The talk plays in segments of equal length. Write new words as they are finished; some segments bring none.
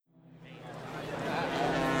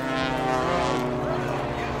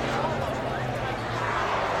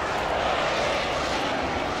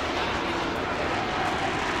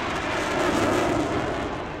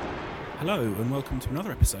Hello and welcome to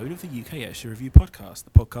another episode of the UK Airshow Review podcast,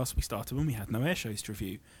 the podcast we started when we had no air shows to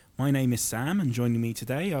review. My name is Sam and joining me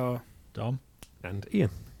today are Dom and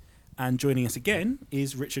Ian. And joining us again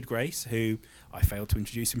is Richard Grace, who I failed to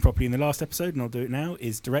introduce him properly in the last episode and I'll do it now,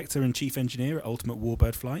 is Director and Chief Engineer at Ultimate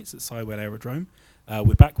Warbird Flights at Sywell Aerodrome.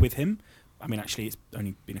 We're back with him. I mean, actually, it's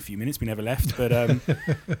only been a few minutes. We never left, but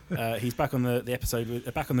he's back on the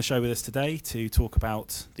episode, back on the show with us today to talk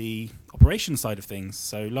about the operations side of things.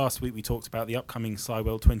 So last week we talked about the upcoming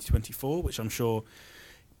Sywell 2024, which I'm sure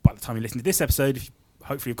by the time you listen to this episode,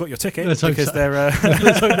 hopefully you've got your ticket because they're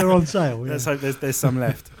let's hope they're on sale. Yeah. Let's hope there's some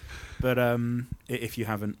left. But if you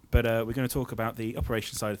haven't, we're going to talk about the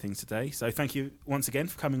operations side of things today. So thank you once again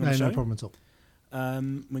for coming on the show. No problem at all.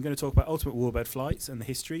 We're going to talk about Ultimate Warbird Flights and the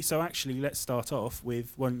history. So actually, let's start off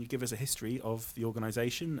with, why don't you give us a history of the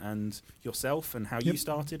organisation and yourself and how you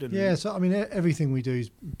started? And yeah, so I mean, everything we do is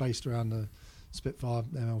based around the Spitfire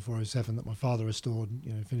ML407 that my father restored,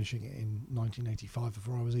 finishing it in 1985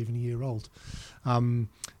 before I was even a year old. And,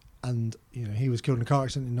 he was killed in a car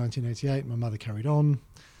accident in 1988. My mother carried on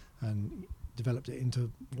and developed it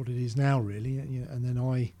into what it is now, really. And then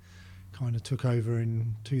I kind of took over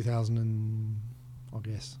in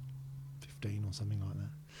 2015 or something like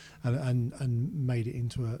that, and made it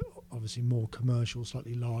into a obviously more commercial,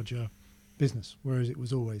 slightly larger business. Whereas it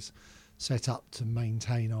was always set up to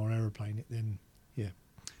maintain our aeroplane, it then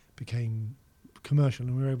became commercial,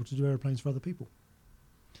 and we were able to do aeroplanes for other people.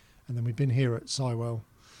 And then we've been here at Sywell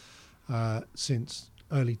since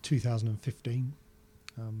early 2015,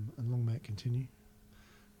 and long may it continue.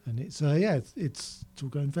 And it's all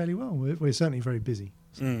going fairly well. We're certainly very busy.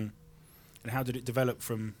 So. And how did it develop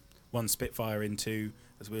from one Spitfire into,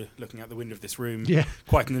 as we're looking out the window of this room,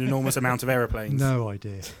 quite an enormous amount of aeroplanes? No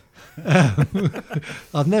idea.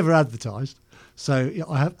 I've never advertised, so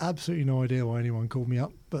I have absolutely no idea why anyone called me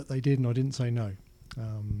up, but they did, and I didn't say no.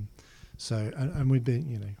 And we've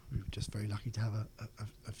been, we were just very lucky to have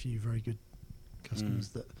a few very good customers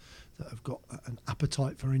that have got an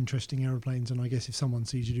appetite for interesting aeroplanes. And I guess if someone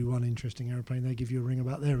sees you do one interesting aeroplane, they give you a ring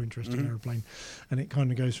about their interesting aeroplane, and it kind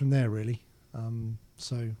of goes from there, really.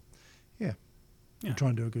 We'll try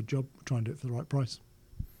and do a good job, we'll try and do it for the right price.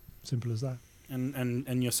 Simple as that.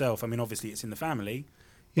 And yourself, I mean, obviously it's in the family,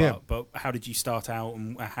 but how did you start out,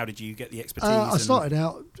 and how did you get the expertise? I started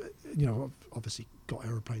out, I've obviously got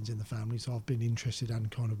aeroplanes in the family, so I've been interested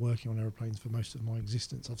and kind of working on aeroplanes for most of my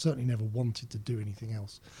existence. I've certainly never wanted to do anything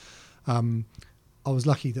else. I was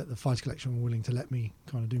lucky that the Fighter Collection were willing to let me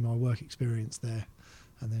kind of do my work experience there,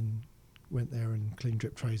 and then went there and cleaned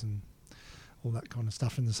drip trays and all that kind of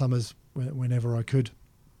stuff in the summers whenever I could.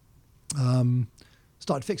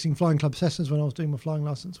 Started fixing flying club Cessnas when I was doing my flying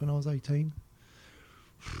licence when I was 18.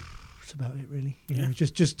 That's about it, really.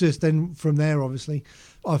 Just then from there, obviously,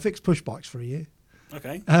 I fixed push bikes for a year.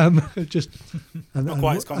 Okay. And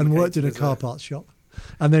worked in a car parts shop,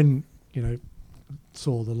 and then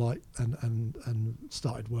saw the light and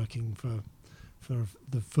started working for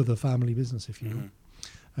the family business, if you will.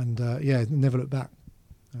 And never looked back.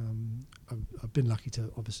 I've been lucky to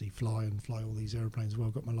obviously fly all these aeroplanes as well.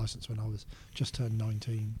 Got my licence when I was just turned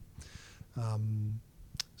 19. And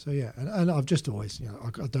I've just always, I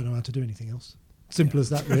don't know how to do anything else. Simple as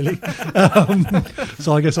that, really.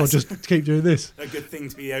 So I guess I'll just keep doing this. A good thing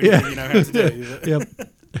to be able to know how to do. Yep.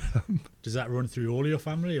 Does that run through all your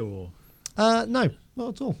family, or? No, not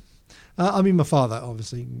at all. I mean, my father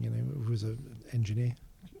obviously, was an engineer,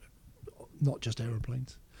 not just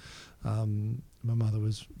aeroplanes. My mother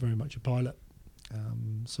was very much a pilot.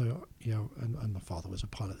 And my father was a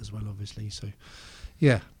pilot as well, obviously. So,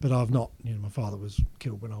 but I've not, my father was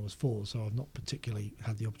killed when I was 4, so I've not particularly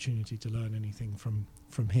had the opportunity to learn anything from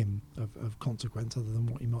him of consequence, other than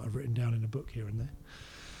what he might have written down in a book here and there.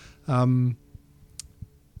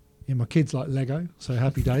 My kids like Lego, so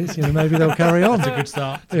happy days. Maybe they'll carry on. It's a good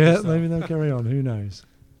start. Maybe they'll carry on. Who knows?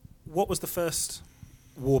 What was the first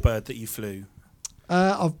Warbird that you flew?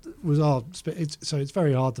 It's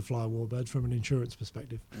very hard to fly a Warbird from an insurance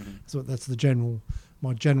perspective. So that's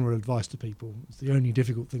my general advice to people. It's the only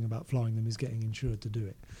difficult thing about flying them is getting insured to do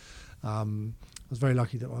it. I was very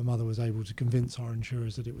lucky that my mother was able to convince our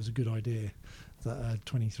insurers that it was a good idea that a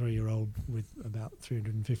 23-year-old with about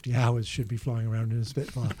 350 hours should be flying around in a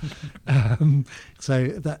Spitfire. So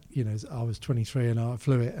that, I was 23 and I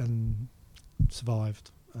flew it and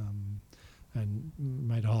survived. And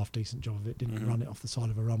made a half-decent job of it, didn't run it off the side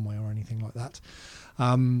of a runway or anything like that.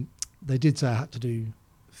 They did say I had to do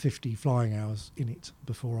 50 flying hours in it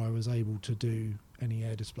before I was able to do any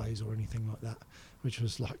air displays or anything like that, which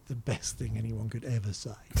was like the best thing anyone could ever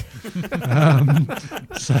say.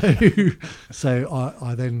 So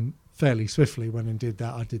I then fairly swiftly went and did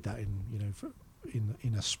that. I did that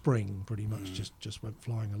in a spring, pretty much. Just went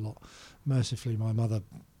flying a lot. Mercifully, my mother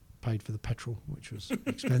paid for the petrol, which was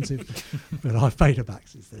expensive, but I paid her back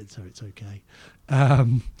since then, so it's okay.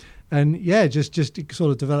 And yeah, just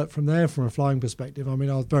sort of developed from there from a flying perspective. I mean,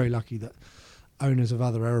 I was very lucky that owners of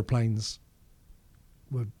other aeroplanes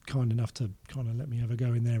were kind enough to kind of let me have a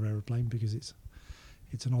go in their aeroplane, because it's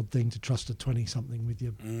an odd thing to trust a 20-something with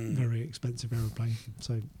your very expensive aeroplane.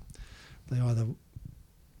 So they either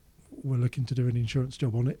were looking to do an insurance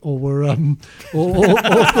job on it, or were or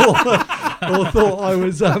thought I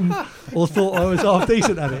was half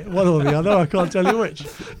decent at it. One or the other, I can't tell you which.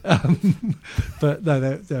 But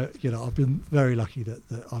no, I've been very lucky that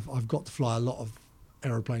I've got to fly a lot of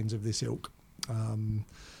aeroplanes of this ilk, and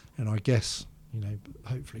I guess,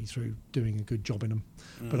 hopefully through doing a good job in them.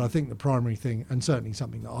 But I think the primary thing, and certainly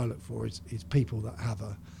something that I look for, is people that have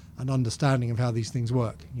an understanding of how these things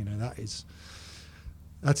work.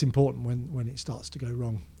 That's important when it starts to go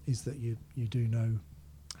wrong, is that you do know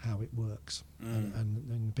how it works.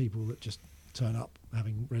 And people that just turn up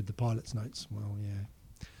having read the pilot's notes, well,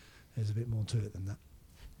 yeah, there's a bit more to it than that.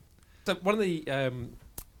 So one of the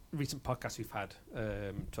recent podcasts we've had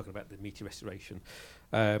talking about the Meteor restoration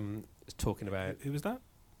is talking about... Who was that?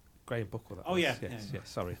 Graham Buckle. That oh, was. Yeah. Yes,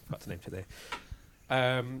 sorry, I forgot to name it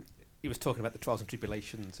there. He was talking about the trials and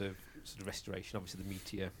tribulations of sort of restoration. Obviously, the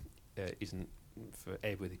Meteor isn't for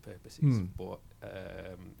airworthy purposes, but...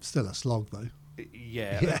 still a slog, though.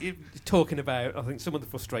 Yeah. Talking about, I think, some of the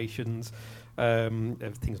frustrations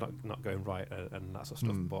of things not going right and that sort of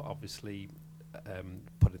stuff, but obviously...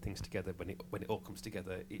 putting things together, when it all comes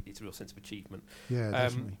together, it's a real sense of achievement. Yeah,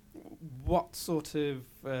 definitely. What sort of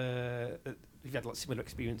you've had similar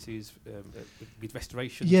experiences with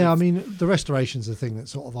restoration? Yeah, I mean, the restoration's the thing that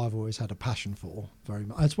sort of I've always had a passion for very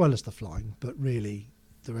much, as well as the flying. But really,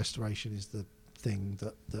 the restoration is the thing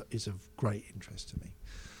that is of great interest to me.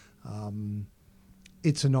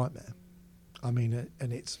 It's a nightmare. I mean,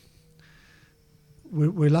 and it's.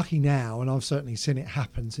 We're lucky now, and I've certainly seen it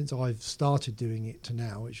happen since I've started doing it to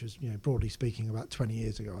now, which was, broadly speaking, about 20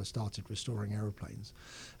 years ago. I started restoring aeroplanes,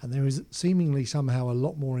 and there is seemingly somehow a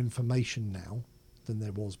lot more information now than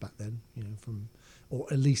there was back then. Or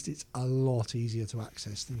at least it's a lot easier to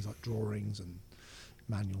access things like drawings and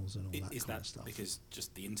manuals and all that kind of stuff. Because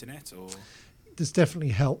just the internet, or? There's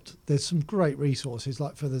definitely helped. There's some great resources,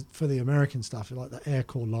 like for the American stuff, like the Air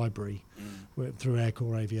Corps Library, through Air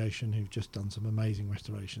Corps Aviation, who've just done some amazing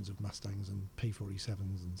restorations of Mustangs and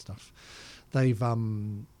P-47s and stuff. They've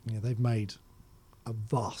made a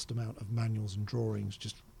vast amount of manuals and drawings.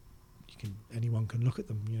 Just anyone can look at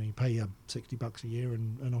them. You pay your $60 a year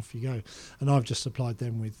and off you go. And I've just supplied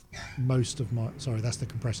them with most of my. Sorry, that's the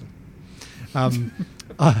compressor.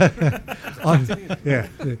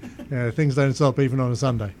 Things don't stop even on a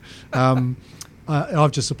Sunday.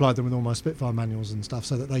 I've just supplied them with all my Spitfire manuals and stuff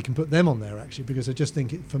so that they can put them on there, actually, because I just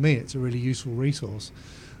think for me it's a really useful resource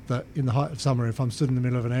that in the height of summer, if I'm stood in the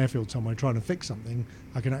middle of an airfield somewhere trying to fix something,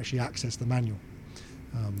 I can actually access the manual.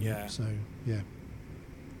 So yeah,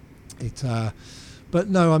 but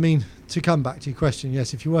no, I mean, to come back to your question,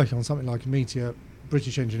 yes, if you're working on something like a Meteor,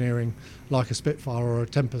 British engineering, like a Spitfire or a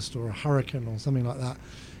Tempest or a Hurricane or something like that,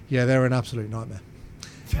 yeah, they're an absolute nightmare.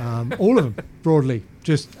 All of them, broadly,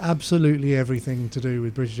 just absolutely everything to do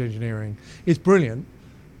with British engineering. It's brilliant,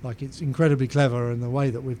 like it's incredibly clever, and the way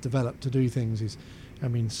that we've developed to do things is, I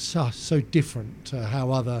mean, so different to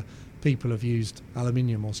how other people have used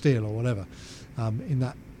aluminium or steel or whatever in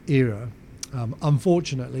that era.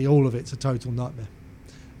 Unfortunately, all of it's a total nightmare,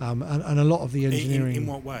 and a lot of the engineering. In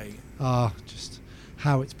what way? Just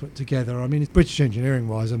how it's put together. I mean, it's British engineering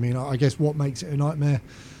wise. I mean, I guess what makes it a nightmare?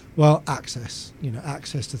 Well, access.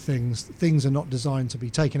 Access to things. Things are not designed to be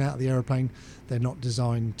taken out of the aeroplane. They're not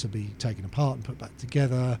designed to be taken apart and put back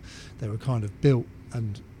together. They were kind of built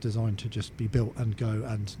and designed to just be built and go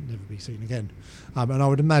and never be seen again. And I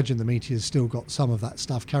would imagine the Meteor's still got some of that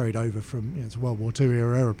stuff carried over from, it's a World War II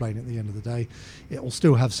era aeroplane at the end of the day. It will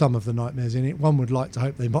still have some of the nightmares in it. One would like to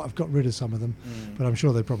hope they might have got rid of some of them, but I'm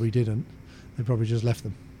sure they probably didn't. They probably just left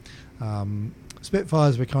them.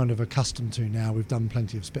 Spitfires we're kind of accustomed to now. We've done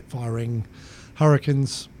plenty of Spitfiring.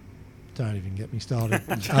 Hurricanes, don't even get me started.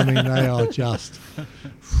 I mean, they are just...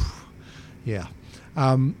 yeah.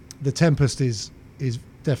 The Tempest is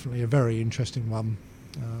definitely a very interesting one.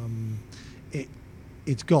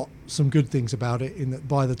 It's got some good things about it, in that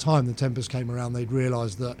by the time the Tempest came around, they'd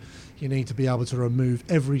realised that you need to be able to remove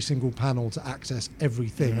every single panel to access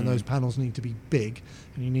everything, and those panels need to be big,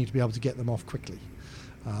 and you need to be able to get them off quickly.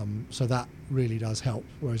 So that really does help.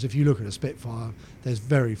 Whereas if you look at a Spitfire, there's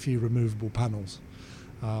very few removable panels.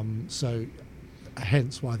 So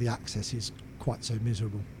hence why the access is quite so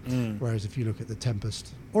miserable. Whereas if you look at the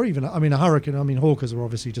Tempest, or even, I mean, a Hurricane, I mean, Hawkers are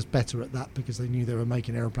obviously just better at that because they knew they were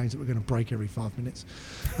making aeroplanes that were going to break every 5 minutes.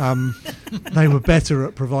 They were better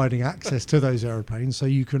at providing access to those aeroplanes, so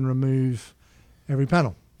you can remove every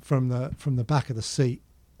panel from the back of the seat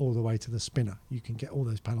all the way to the spinner. You can get all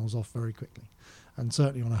those panels off very quickly. And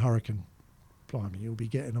certainly on a Hurricane, blimey, you'll be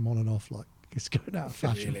getting them on and off like it's going out of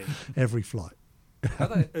fashion every flight. Are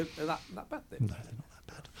they that bad then? No,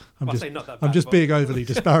 they're not that bad. I'm just being overly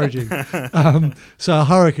disparaging. So a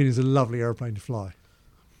Hurricane is a lovely aeroplane to fly.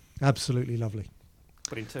 Absolutely lovely.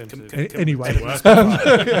 But in terms of... Anyway,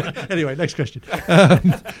 anyway, next question.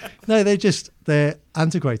 No, they're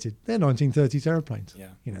antiquated. They're 1930s aeroplanes. Yeah.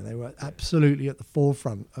 You know, they were absolutely at the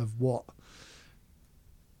forefront of what,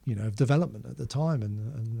 you know, of development at the time,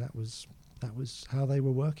 and that was how they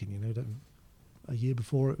were working. You know, a year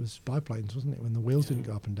before it was biplanes, wasn't it, when the wheels didn't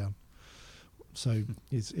go up and down? So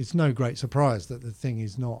it's no great surprise that the thing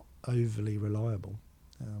is not overly reliable.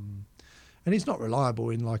 And it's not reliable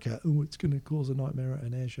in like it's going to cause a nightmare at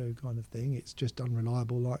an air show kind of thing. It's just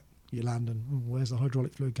unreliable, like you land and where's the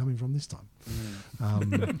hydraulic fluid coming from this time?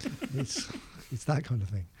 It's that kind of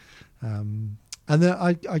thing. And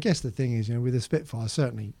I guess the thing is, you know, with the Spitfire,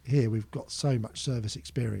 certainly here we've got so much service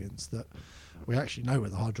experience that we actually know where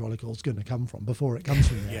the hydraulic oil's going to come from before it comes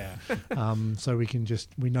from there. So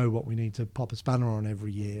we know what we need to pop a spanner on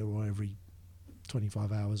every year or every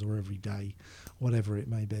 25 hours or every day, whatever it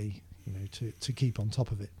may be, you know, to keep on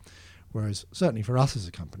top of it. Whereas certainly for us as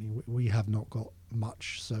a company, we have not got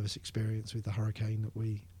much service experience with the Hurricane that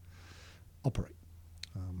we operate.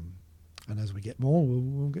 And as we get more,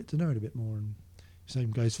 we'll get to know it a bit more. And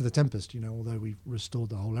same goes for the Tempest. You know, although we've restored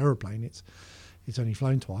the whole aeroplane, it's only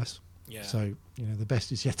flown twice. Yeah. So, you know, the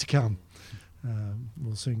best is yet to come.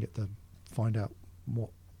 We'll soon get to find out what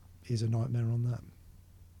is a nightmare on that.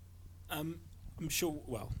 I'm sure,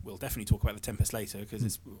 well, we'll definitely talk about the Tempest later because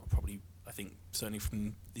it's probably, I think, certainly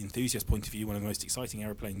from the enthusiast point of view, one of the most exciting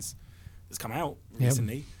aeroplanes that's come out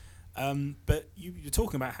recently. But you're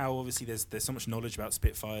talking about how obviously there's so much knowledge about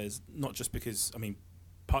Spitfires, not just because, I mean,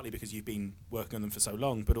 partly because you've been working on them for so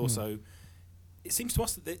long, but also it seems to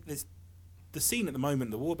us that there's the scene at the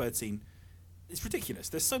moment, the Warbird scene, is ridiculous.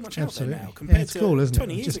 There's so much out there now compared it's to cool, isn't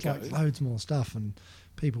 20 it? years just ago. like loads more stuff and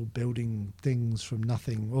people building things from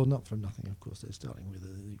nothing. Well, not from nothing, of course. They're starting with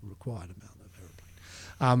a required amount of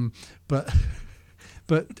aeroplane.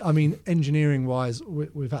 But I mean, engineering-wise,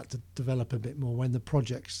 we've had to develop a bit more when the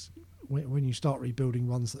projects. When you start rebuilding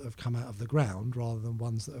ones that have come out of the ground rather than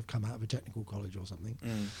ones that have come out of a technical college or something,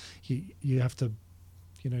 you have to,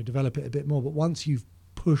 you know, develop it a bit more. But once you've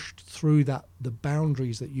pushed through the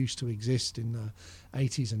boundaries that used to exist in the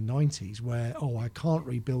 80s and 90s where, I can't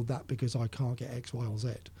rebuild that because I can't get X, Y, or Z.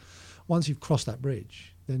 Once you've crossed that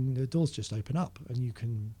bridge, then the doors just open up and you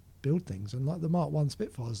can build things. And like the Mark 1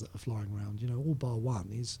 Spitfires that are flying around, you know, all bar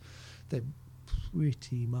one they're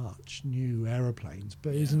pretty much new aeroplanes.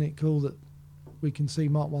 But isn't it cool that we can see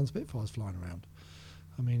Mark 1 Spitfires flying around?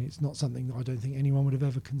 I mean, it's not something that I don't think anyone would have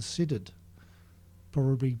ever considered.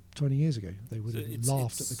 Probably 20 years ago, they would have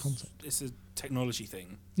laughed at the concept. It's a technology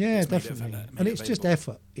thing. Yeah, definitely. And it's just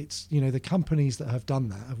effort. It's, you know, the companies that have done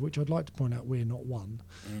that, of which I'd like to point out we're not one.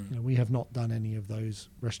 You know, we have not done any of those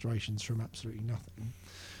restorations from absolutely nothing.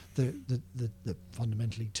 The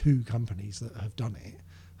fundamentally two companies that have done it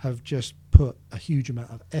have just put a huge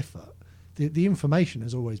amount of effort. The information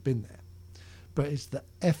has always been there, but it's the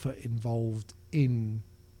effort involved in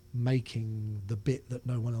making the bit that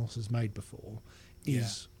no one else has made before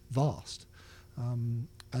is vast, and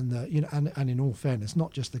you know, and in all fairness,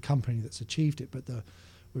 not just the company that's achieved it, but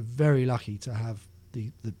we're very lucky to have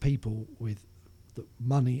the people with the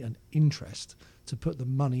money and interest to put the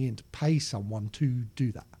money in to pay someone to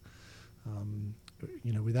do that.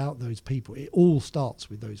 You know, without those people, it all starts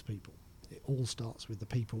with those people. It all starts with the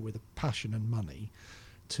people with the passion and money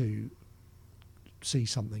to see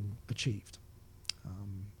something achieved.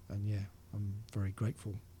 And yeah, I'm very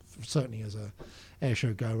grateful. Certainly as a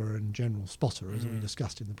airshow goer and general spotter, as we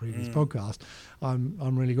discussed in the previous podcast,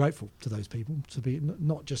 I'm really grateful to those people, to be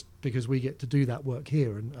not just because we get to do that work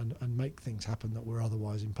here and make things happen that were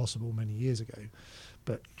otherwise impossible many years ago,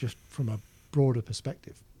 but just from a broader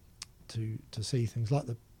perspective to see things like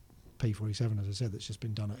the P47, as I said, that's just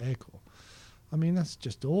been done at Air Corps. I mean, that's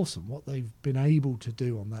just awesome what they've been able to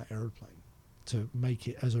do on that aeroplane to make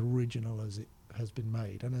it as original as it has been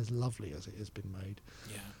made and as lovely as it has been made.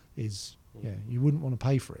 You wouldn't want to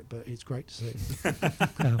pay for it, but it's great to see.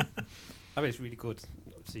 I mean, it's really good.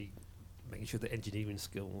 Obviously, making sure that engineering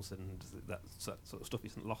skills and that sort of stuff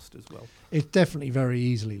isn't lost as well. It's definitely very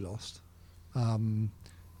easily lost.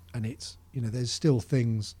 And it's, there's still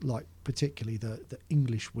things like particularly the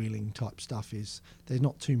English wheeling type stuff there's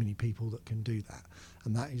not too many people that can do that.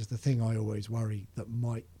 And that is the thing I always worry that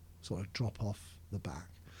might sort of drop off the back.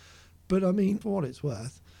 But I mean, for what it's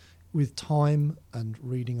worth, with time and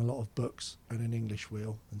reading a lot of books and an English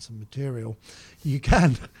wheel and some material, you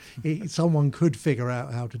can, someone could figure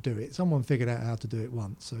out how to do it. Someone figured out how to do it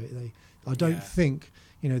once. So I don't think,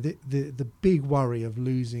 the big worry of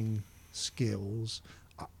losing skills,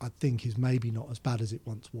 I think, is maybe not as bad as it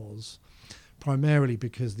once was, primarily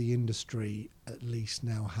because the industry at least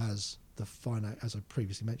now has the as I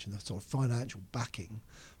previously mentioned, the sort of financial backing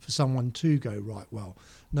for someone to go, right, well,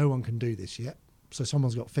 no one can do this yet, so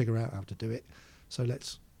someone's got to figure out how to do it, so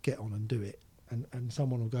let's get on and do it. And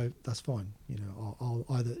someone will go, that's fine. I'll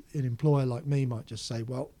either, an employer like me might just say,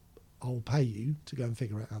 well, I'll pay you to go and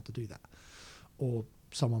figure out how to do that. Or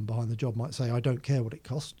someone behind the job might say, I don't care what it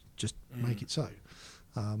costs, just make it so.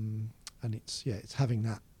 And it's having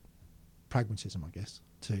that pragmatism, I guess,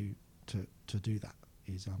 to do that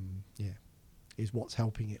is what's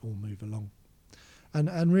helping it all move along.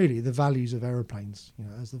 And really the values of aeroplanes,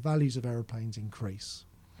 as the values of aeroplanes increase,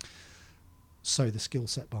 so the skill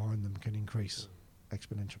set behind them can increase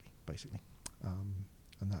exponentially, basically.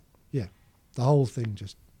 And that, the whole thing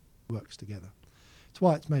just works together. It's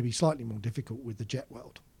why it's maybe slightly more difficult with the jet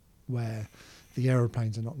world, where the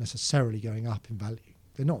aeroplanes are not necessarily going up in value.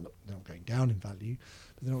 They're not going down in value,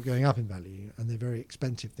 but they're not going up in value, and they're very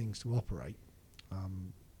expensive things to operate.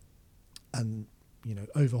 And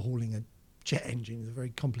overhauling a jet engine is a very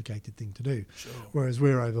complicated thing to do. Sure. Whereas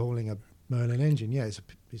we're overhauling a Merlin engine. It's a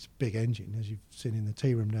big engine, as you've seen in the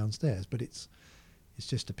tea room downstairs, but it's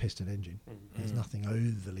just a piston engine. There's nothing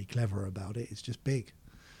overly clever about it. It's just big.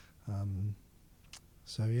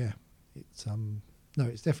 It's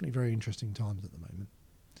definitely very interesting times at the moment.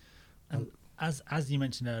 And as you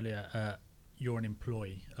mentioned earlier, you're an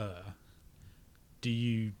employee. Do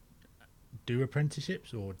you do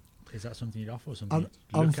apprenticeships, or is that something you'd offer? Or something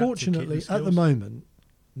Unfortunately, at the moment,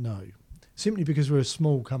 no. Simply because we're a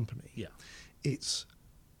small company. Yeah. It's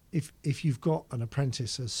if you've got an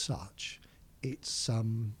apprentice as such, it's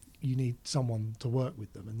you need someone to work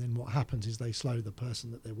with them, and then what happens is they slow the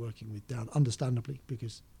person that they're working with down, understandably,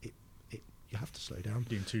 because you have to slow down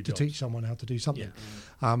to teach someone how to do something.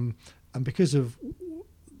 Yeah. And because of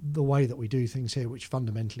the way that we do things here, which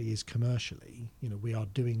fundamentally is commercially, we are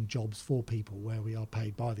doing jobs for people where we are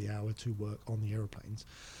paid by the hour to work on the aeroplanes.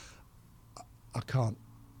 I can't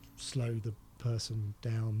slow the person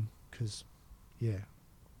down because,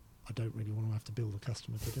 I don't really want to have to bill the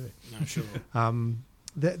customer to do it. No, sure.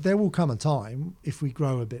 There will come a time, if we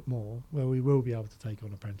grow a bit more, where we will be able to take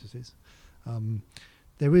on apprentices.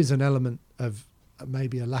 There is an element of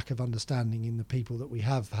maybe a lack of understanding in the people that we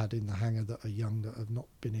have had in the hangar that are young, that have not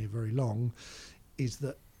been here very long, is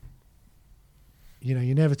that, you're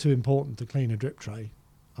never too important to clean a drip tray.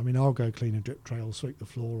 I mean, I'll go clean a drip tray or sweep the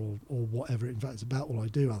floor or whatever. In fact, it's about all I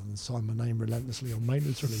do other than sign my name relentlessly on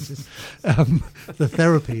maintenance releases. The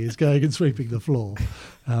therapy is going and sweeping the floor.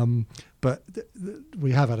 But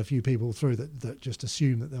we have had a few people through that just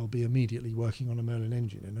assume that they'll be immediately working on a Merlin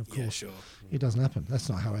engine. And of course, it doesn't happen. That's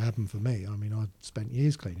not how it happened for me. I mean, I spent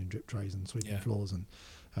years cleaning drip trays and sweeping floors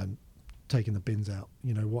and taking the bins out,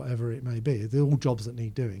 whatever it may be. They're all jobs that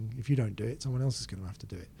need doing. If you don't do it, someone else is going to have to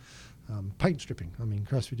do it. Paint stripping. I mean,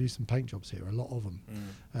 Chris, we do some paint jobs here, a lot of them.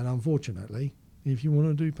 And unfortunately, if you want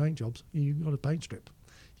to do paint jobs, you've got to paint strip.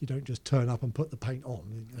 You don't just turn up and put the paint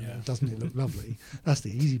on. Doesn't it look lovely? That's the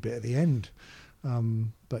easy bit at the end.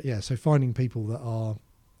 So finding people that are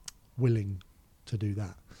willing to do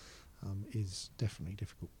that is definitely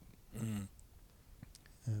difficult.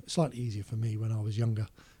 Slightly easier for me when I was younger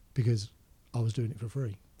because I was doing it for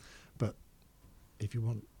free. But if you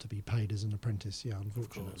want to be paid as an apprentice,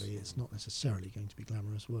 unfortunately, it's not necessarily going to be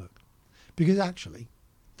glamorous work. Because actually,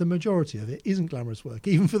 the majority of it isn't glamorous work,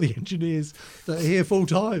 even for the engineers that are here full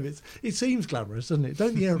time. It seems glamorous, doesn't it?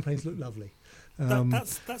 Don't the aeroplanes look lovely?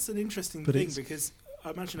 That's an interesting thing, because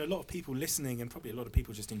I imagine a lot of people listening, and probably a lot of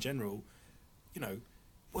people just in general,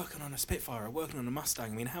 working on a Spitfire or working on a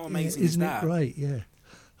Mustang. I mean, how amazing is that? Isn't it great? Yeah.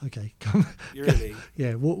 Okay. Come. You really?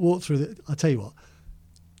 Yeah. Walk through the. I tell you what.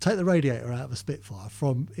 Take the radiator out of a Spitfire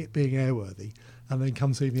from it being airworthy, and then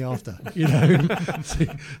come see me after.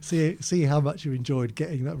 See how much you enjoyed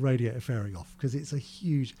getting that radiator fairing off, because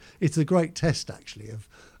it's a great test actually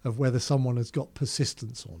of whether someone has got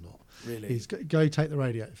persistence or not. Really? Go take the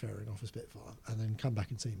radiator fairing off a Spitfire, and then come back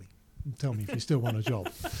and see me. tell me if you still want a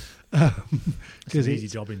job. It's an easy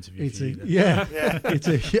job interview for you.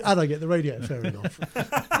 And I get the radiator fairing off.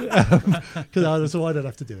 So I don't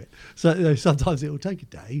have to do it. So sometimes it will take a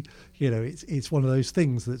day. It's one of those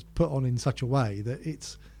things that's put on in such a way that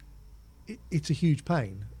it's a huge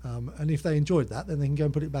pain. And if they enjoyed that, then they can go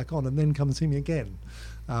and put it back on and then come and see me again.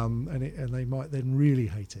 And they might then really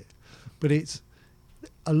hate it. But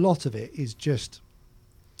a lot of it is just,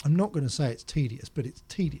 I'm not going to say it's tedious, but it's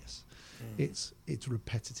tedious. It's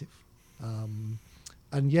repetitive.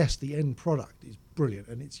 And yes, the end product is brilliant,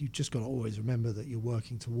 and you've just got to always remember that you're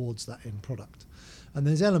working towards that end product. And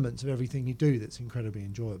there's elements of everything you do that's incredibly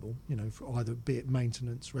enjoyable, for either be it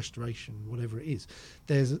maintenance, restoration, whatever it is.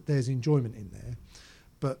 There's enjoyment in there.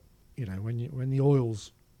 But, when the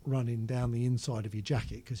oil's running down the inside of your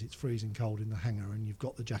jacket because it's freezing cold in the hangar and you've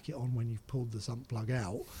got the jacket on when you've pulled the sump plug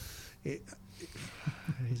out, it's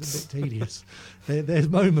a bit tedious. There's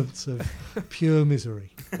moments of pure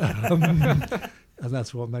misery. And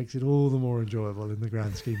that's what makes it all the more enjoyable in the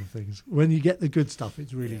grand scheme of things. When you get the good stuff,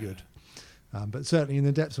 it's really good. But certainly in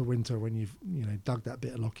the depths of winter, when you've dug that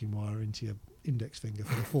bit of locking wire into your index finger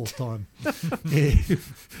for the fourth time,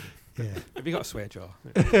 Have you got a swear jar?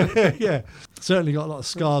 Yeah, certainly got a lot of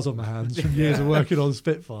scars on my hands from years of working on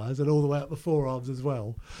Spitfires and all the way up the forearms as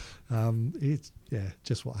well. It's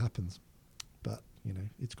just what happens. But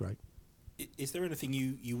it's great. Is there anything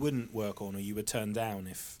you wouldn't work on or you would turn down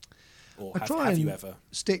if? Or have you ever?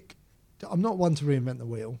 I'm not one to reinvent the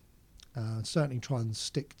wheel. Certainly try and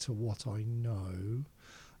stick to what I know.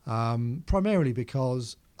 Primarily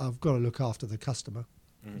because I've got to look after the customer.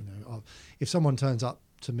 If someone turns up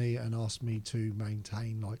to me and asks me to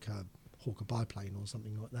maintain like a Hawker biplane or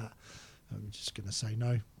something like that, I'm just going to say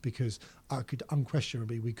no, because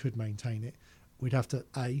unquestionably we could maintain it. We'd have to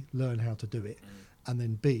A, learn how to do it, and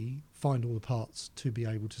then B, find all the parts to be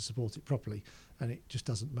able to support it properly. And it just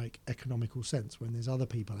doesn't make economical sense when there's other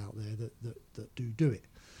people out there that do it.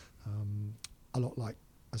 A lot like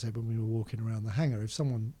I said when we were walking around the hangar, if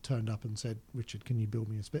someone turned up and said, Richard, can you build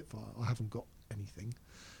me a Spitfire? I haven't got anything.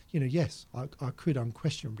 Yes, I could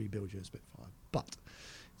unquestionably build you a Spitfire, but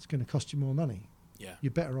it's going to cost you more money. Yeah.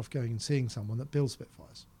 You're better off going and seeing someone that builds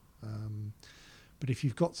Spitfires. But if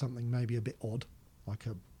you've got something maybe a bit odd, like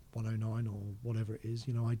a 109 or whatever it is,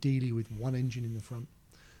 ideally with one engine in the front,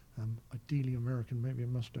 ideally American, maybe a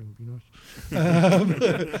Mustang would be nice,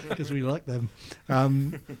 because we like them.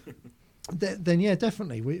 Then yeah,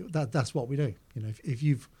 definitely, that's what we do. If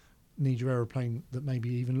you've need your aeroplane that maybe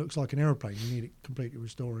even looks like an aeroplane, you need it completely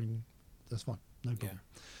restoring, that's fine, no problem.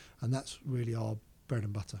 And that's really our bread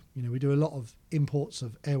and butter. We do a lot of imports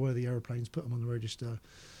of airworthy aeroplanes, put them on the register,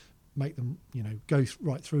 make them, go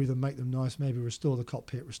right through them, make them nice, maybe restore the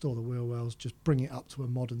cockpit, restore the wheel wells, just bring it up to a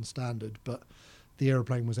modern standard, but the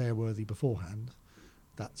aeroplane was airworthy beforehand.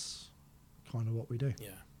 That's kind of what we do.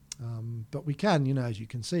 But we can, as you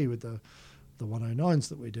can see with the 109s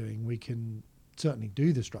that we're doing, we can certainly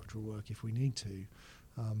do the structural work if we need to.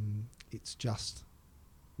 It's just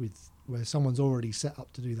with where someone's already set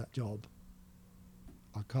up to do that job,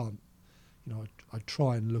 I can't. I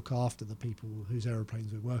try and look after the people whose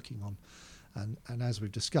aeroplanes we're working on, and as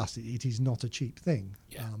we've discussed, it is not a cheap thing.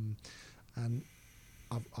 And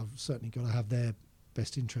I've certainly got to have their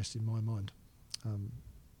best interest in my mind,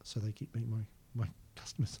 so they keep meeting my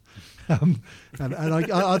customers. And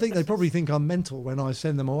I think they probably think I'm mental when I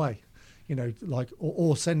send them away.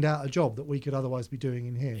 Or send out a job that we could otherwise be doing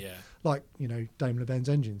in here. Like, Daimler-Benz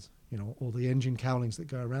engines, or the engine cowlings that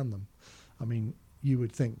go around them. I mean, you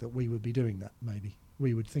would think that we would be doing that, maybe.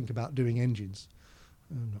 We would think about doing engines.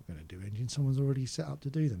 I'm not going to do engines. Someone's already set up to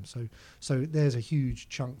do them. So there's a huge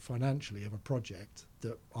chunk financially of a project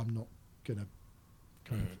that I'm not going to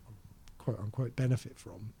kind of quote-unquote benefit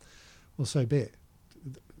from. Well, so be it.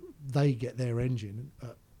 They get their engine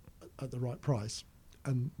at the right price,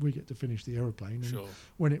 and we get to finish the aeroplane. And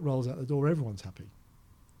when it rolls out the door, everyone's happy.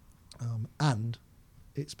 And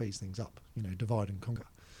it speeds things up, divide and conquer.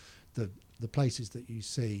 The places that you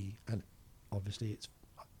see, and obviously it's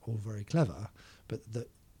all very clever, but that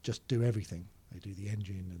just do everything. They do the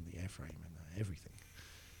engine and the airframe and everything.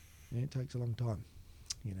 It takes a long time,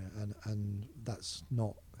 and that's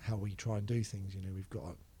not how we try and do things. We've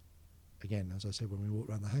got, again, as I said, when we walk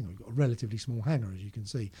around the hangar, we've got a relatively small hangar, as you can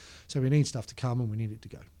see. So we need stuff to come and we need it to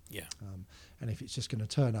go. And if it's just going to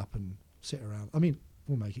turn up and sit around, I mean,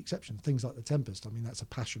 we'll make exceptions. Things like the Tempest, I mean, that's a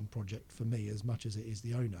passion project for me as much as it is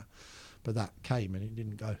the owner. But that came and it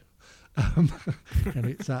didn't go. And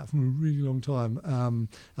it sat for a really long time.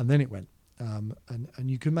 And then it went. And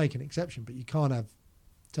you can make an exception, but you can't have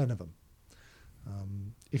 10 of them.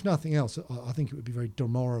 If nothing else, I think it would be very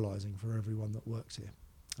demoralising for everyone that works here,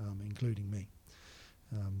 including me,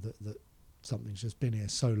 that something's just been here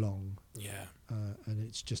so long, and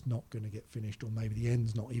it's just not going to get finished, or maybe the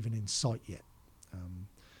end's not even in sight yet.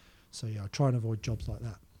 So I try and avoid jobs like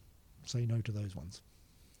that. Say no to those ones.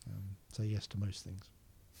 Say yes to most things.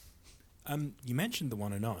 You mentioned the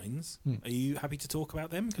 109s. Mm. Are you happy to talk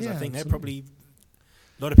about them? Because Yeah, I think they're absolutely. probably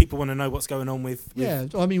a lot of people want to know what's going on with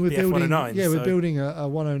I mean, we're the building. F109s, We're so- building a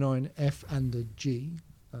 109F and a G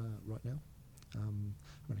right now. I mean,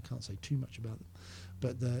 I can't say too much about them,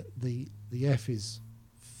 but the F is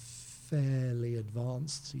fairly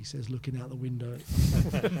advanced. He says, looking out the window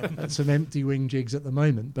at some empty wing jigs at the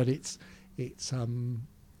moment, but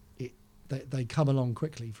they come along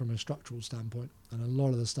quickly from a structural standpoint, and a lot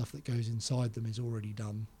of the stuff that goes inside them is already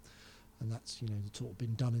done. And that's, sort of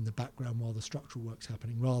been done in the background while the structural work's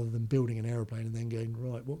happening, rather than building an aeroplane and then going,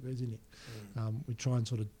 right, what goes in it? We try and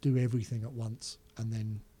sort of do everything at once and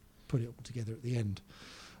then put it all together at the end.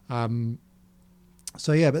 But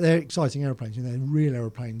they're exciting aeroplanes. They're real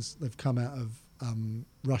aeroplanes. They've come out of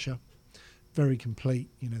Russia, very complete.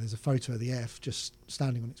 There's a photo of the F just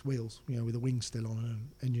standing on its wheels, with the wings still on and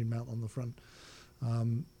an engine mount on the front.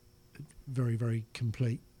 Very, very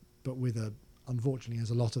complete, but unfortunately,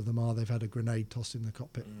 as a lot of them are, they've had a grenade tossed in the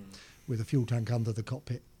cockpit with a fuel tank under the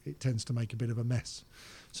cockpit. It tends to make a bit of a mess.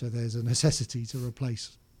 So there's a necessity to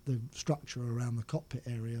replace the structure around the cockpit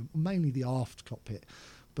area, mainly the aft cockpit,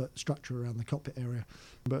 but structure around the cockpit area.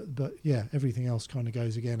 But yeah, everything else kind of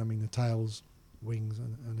goes again. I mean, the tails, wings,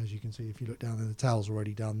 and as you can see, if you look down there, the tail's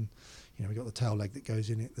already done. We've got the tail leg that goes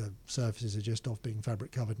in it. The surfaces are just off being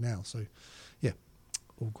fabric covered now. So yeah,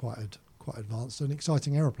 all quite advanced and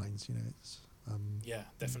exciting aeroplanes. It's yeah,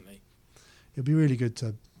 definitely. It'll be really good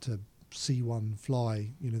to see one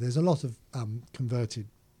fly. There's a lot of converted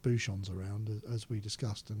Bouchons around, as we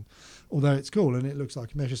discussed, and although it's cool and it looks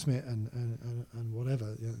like a Messerschmitt and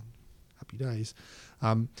whatever, happy days,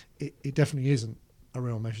 it definitely isn't a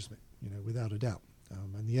real Messerschmitt, without a doubt.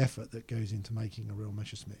 And the effort that goes into making a real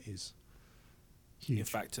Messerschmitt is huge. In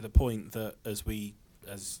fact, to the point that as we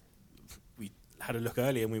had a look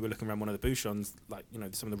earlier and we were looking around one of the Bouchons, like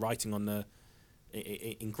some of the writing on the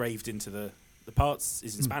engraved into the parts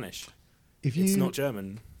is in Spanish. It's not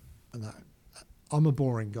German. No, I'm a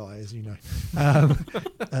boring guy, as you know,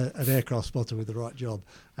 an aircraft spotter with the right job,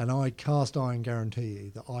 and I cast iron guarantee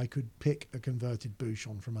you that I could pick a converted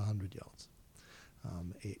Bouchon from 100 yards.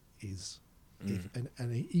 It is,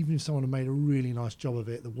 even if someone had made a really nice job of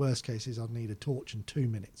it, the worst case is I'd need a torch and 2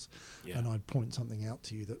 minutes, and I'd point something out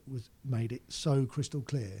to you that made it so crystal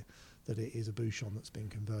clear that it is a Bouchon that's been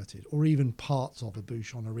converted, or even parts of a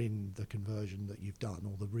Bouchon are in the conversion that you've done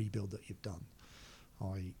or the rebuild that you've done.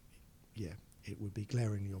 It would be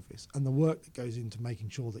glaringly obvious. And the work that goes into making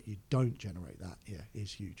sure that you don't generate that,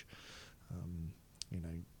 is huge.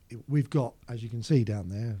 We've got, as you can see down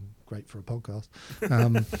there, great for a podcast,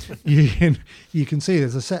 you can see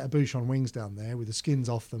there's a set of Bouchon wings down there with the skins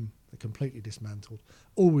off them. They're completely dismantled.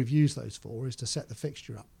 All we've used those for is to set the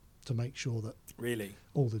fixture up, to make sure that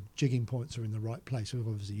all the jigging points are in the right place. We've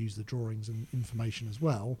obviously used the drawings and information as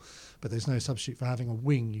well, but there's no substitute for having a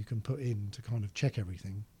wing you can put in to kind of check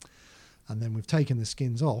everything. And then we've taken the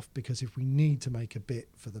skins off, because if we need to make a bit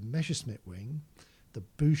for the Messerschmitt wing, the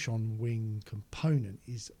Bouchon wing component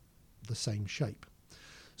is the same shape.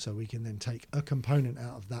 So we can then take a component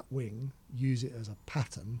out of that wing, use it as a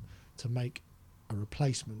pattern to make a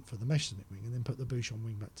replacement for the Messerschmitt wing, and then put the Bouchon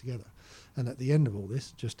wing back together. And at the end of all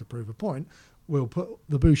this, just to prove a point, we'll put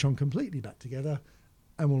the Bouchon completely back together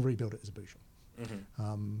and we'll rebuild it as a Bouchon.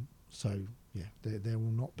 There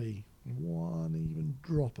will not be one even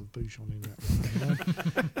drop of Bouchon in that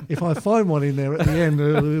one. If I find one in there at the end,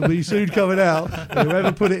 it'll be soon coming out.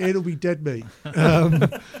 Whoever put it in will be dead meat.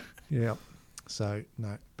 So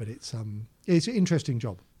no, but it's an interesting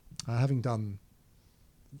job. Having done,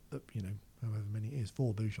 however many it is,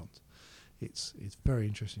 4 Bouchons, it's very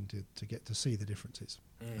interesting to get to see the differences.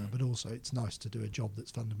 But also it's nice to do a job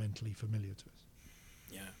that's fundamentally familiar to us.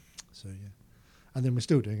 Yeah. So and then we're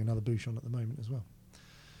still doing another Bouchon at the moment as well.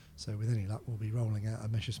 So with any luck, we'll be rolling out a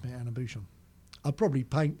Messerschmitt and a Bouchon. I'll probably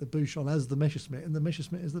paint the Bouchon as the Messerschmitt and the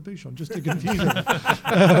Messerschmitt as the Bouchon, just to confuse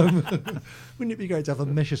them. Wouldn't it be great to have a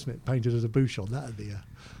Messerschmitt painted as a Bouchon? That'd be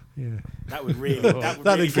That would really that'd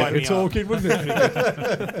fly get me me talking, wouldn't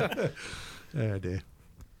it? Oh dear.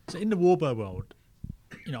 So in the Warbird world,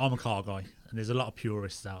 I'm a car guy, and there's a lot of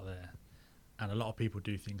purists out there, and a lot of people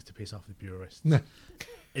do things to piss off the purists. No.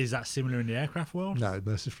 Is that similar in the aircraft world? No,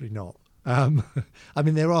 mercifully not. I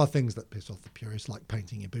mean, there are things that piss off the purists, like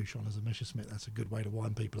painting your Bouchon as a Messerschmitt. That's a good way to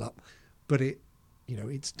wind people up. But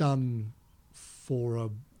it's done for a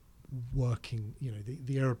working,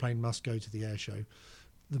 the aeroplane must go to the air show.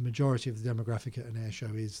 The majority of the demographic at an air show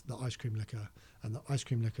is the ice cream liquor, and the ice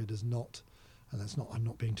cream liquor does not, and that's not, I'm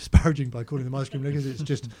not being disparaging by calling them ice cream liquors, it's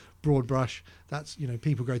just broad brush. That's,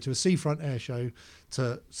 people go to a seafront air show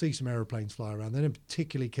to see some aeroplanes fly around. They don't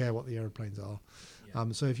particularly care what the aeroplanes are. Yeah.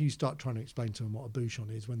 So if you start trying to explain to them what a bouchon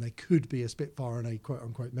is, when they could be a Spitfire and a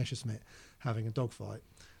quote-unquote Messerschmitt having a dogfight,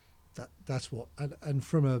 that's what, and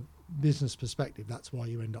from a business perspective, that's why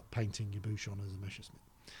you end up painting your bouchon as a Messerschmitt.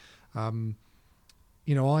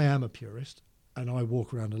 I am a purist, and I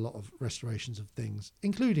walk around a lot of restorations of things,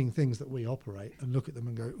 including things that we operate, and look at them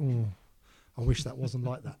and go, oh, I wish that wasn't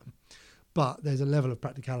like that. But there's a level of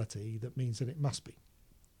practicality that means that it must be.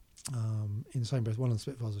 In the same breath, one of the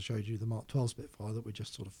Spitfires I showed you, the Mark 12 Spitfire that we're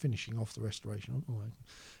just sort of finishing off the restoration on, or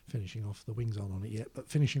finishing off, the wings aren't on it yet, but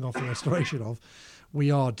finishing off the restoration of,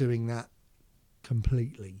 we are doing that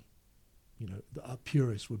completely. A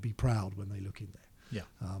purist would be proud when they look in there. Yeah.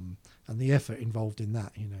 And the effort involved in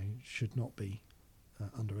that, should not be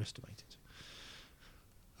underestimated.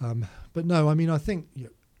 But no, I think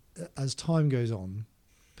as time goes on,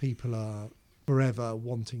 people are forever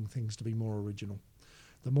wanting things to be more original.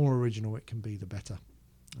 The more original it can be, the better.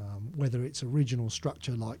 Whether it's original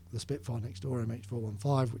structure like the Spitfire next door,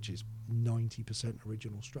 MH415, which is 90%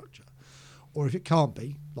 original structure, or if it can't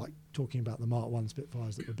be, like talking about the Mark 1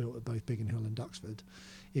 Spitfires that were built at both Biggin Hill and Duxford,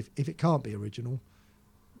 if it can't be original,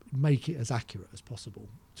 make it as accurate as possible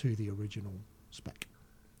to the original spec.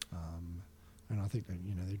 And I think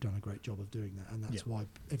they've done a great job of doing that, and that's why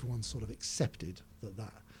everyone's sort of accepted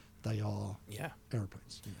that they are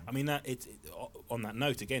aeroplanes. That on that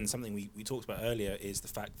note, again, something we talked about earlier is the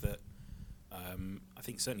fact that I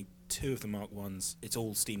think certainly two of the Mark 1s, it's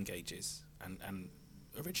all steam gauges and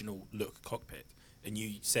original look cockpit, and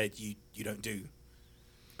you said you don't do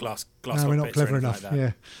glass no, cockpits, we're not clever enough,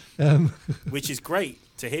 like that. Which is great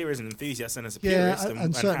to hear as an enthusiast and as a purist, purist,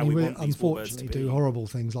 and certainly how we we want these unfortunately Warbirds to be. do horrible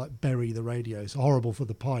things like bury the radios. Horrible for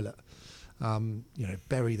the pilot.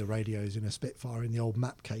 Bury the radios in a Spitfire in the old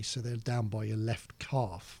map case so they're down by your left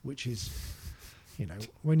calf, which is,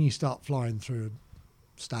 when you start flying through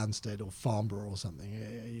Stansted or Farnborough or something,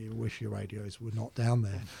 you wish your radios were not down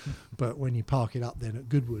there. But when you park it up then at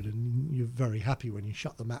Goodwood, and you're very happy when you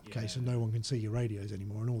shut the map case and no one can see your radios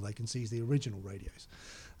anymore, and all they can see is the original radios.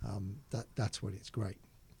 That's when it's great.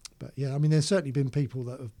 But there's certainly been people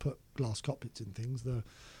that have put glass cockpits in things. The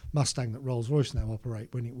Mustang that Rolls-Royce now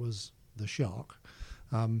operate, when it was the Shark,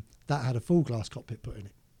 that had a full glass cockpit put in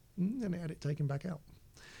it, and it had it taken back out,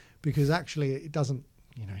 because actually it doesn't,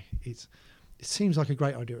 it seems like a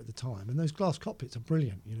great idea at the time, and those glass cockpits are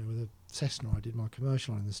brilliant. With a Cessna I did my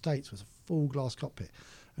commercial on in the States was a full glass cockpit,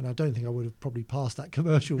 and I don't think I would have probably passed that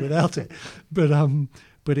commercial without it. But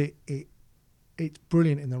it's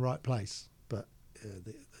brilliant in the right place. But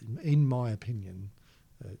in my opinion,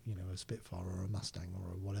 a Spitfire or a Mustang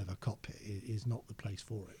or a whatever cockpit is not the place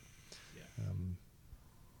for it.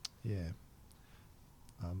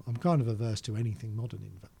 I'm kind of averse to anything modern,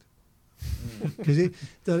 in fact. Because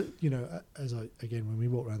when we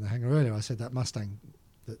walked around the hangar earlier, I said that Mustang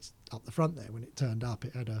that's up the front there, when it turned up,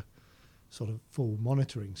 it had a sort of full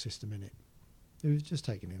monitoring system in it. It was just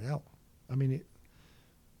taking it out. It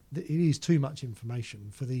is too much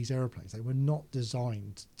information for these aeroplanes. They were not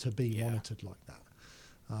designed to be monitored like that.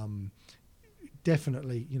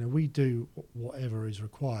 Definitely, we do whatever is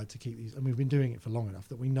required to keep these, and we've been doing it for long enough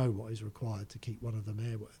that we know what is required to keep one of them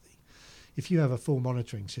airworthy. If you have a full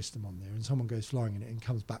monitoring system on there and someone goes flying in it and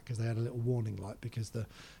comes back because they had a little warning light because the,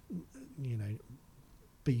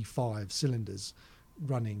 B5 cylinders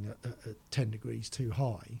running at 10 degrees too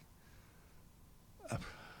high,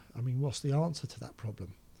 what's the answer to that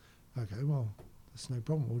problem? Okay, well, that's no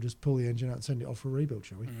problem. We'll just pull the engine out and send it off for a rebuild,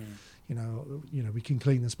 shall we? We can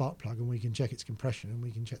clean the spark plug and we can check its compression and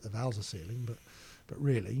we can check the valves are sealing, but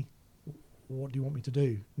really, what do you want me to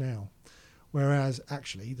do now? Whereas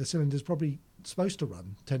actually the cylinder's probably supposed to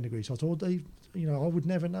run 10 degrees hot, or I would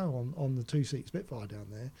never know on the two-seat Spitfire down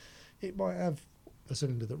there. It might have a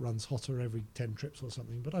cylinder that runs hotter every 10 trips or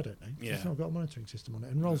something, but I don't know. It's not got a monitoring system on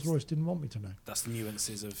it, and Rolls-Royce didn't want me to know. That's the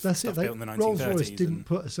nuances of built in the 1930s. Rolls-Royce didn't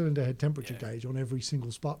put a cylinder head temperature gauge on every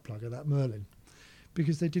single spark plug of that Merlin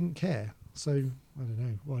because they didn't care. So, I don't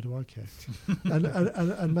know, why do I care?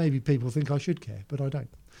 and maybe people think I should care, but I don't.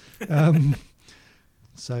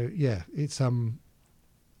 It's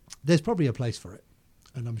there's probably a place for it,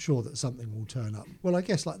 and I'm sure that something will turn up. Well, I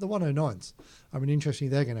guess like the 109s. Interestingly,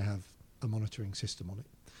 they're going to have a monitoring system on it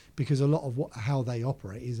because a lot of how they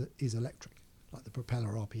operate is electric. Like the propeller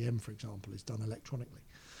RPM, for example, is done electronically.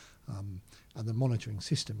 And the monitoring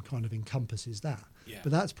system kind of encompasses that. Yeah.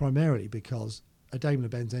 But that's primarily because a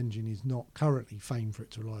Daimler-Benz engine is not currently famed for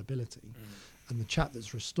its reliability. And the chap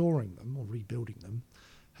that's restoring them or rebuilding them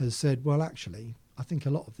has said, well, actually, I think a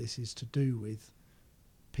lot of this is to do with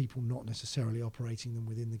people not necessarily operating them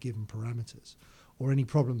within the given parameters, or any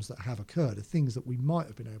problems that have occurred are things that we might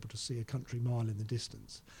have been able to see a country mile in the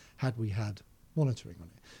distance had we had monitoring on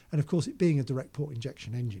it. And of course, it being a direct port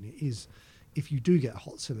injection engine, it is, if you do get a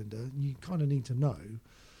hot cylinder, you kind of need to know,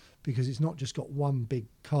 because it's not just got one big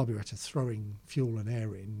carburetor throwing fuel and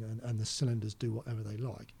air in and the cylinders do whatever they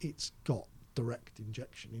like. It's got direct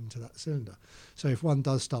injection into that cylinder. So if one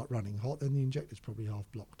does start running hot, then the injector's probably half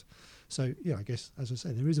blocked. So, yeah, I guess, as I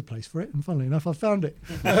say, there is a place for it, and funnily enough, I found it.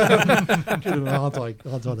 Hard by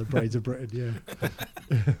the braids of Britain, yeah.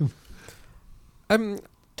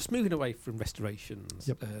 Just moving away from restorations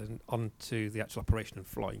Yep. and onto the actual operation and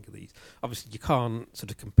flying of these. Obviously, you can't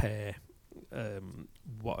sort of compare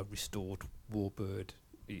what a restored Warbird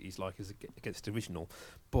is like against the original,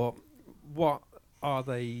 but what are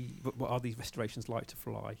these restorations like to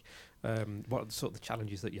fly? What are the sort of the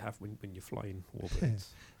challenges that you have when you're flying Warbirds?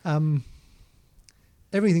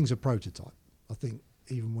 Everything's a prototype. I think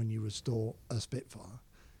even when you restore a Spitfire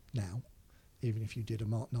now, even if you did a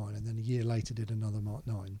Mark 9 and then a year later did another Mark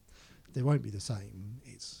 9, they won't be the same.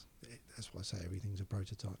 That's why I say everything's a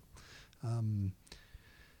prototype.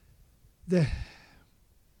 They've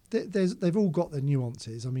all got their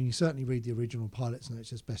nuances. I mean, you certainly read the original pilot's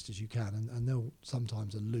notes as best as you can, and they'll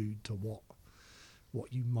sometimes allude to what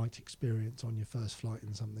you might experience on your first flight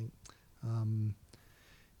in something. I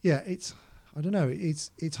don't know.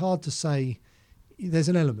 It's hard to say. There's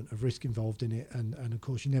an element of risk involved in it, and of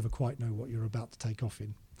course you never quite know what you're about to take off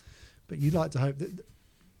in. But you'd like to hope that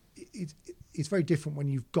it's very different when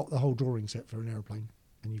you've got the whole drawing set for an aeroplane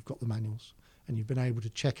and you've got the manuals and you've been able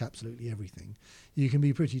to check absolutely everything. You can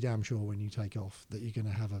be pretty damn sure when you take off that you're going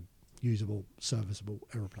to have a usable, serviceable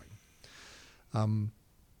aeroplane.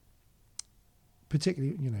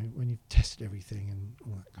 Particularly, when you've tested everything and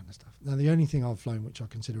all that kind of stuff. Now, the only thing I've flown, which I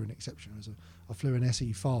consider an exception, is I flew an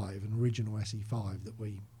SE5, an original SE5 that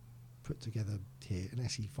we put together here, an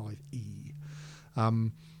SE5E.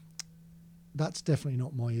 That's definitely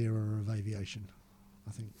not my era of aviation.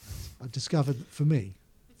 I think I discovered that for me,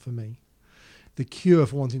 the cure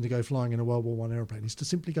for wanting to go flying in a World War I aeroplane is to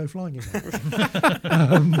simply go flying in it.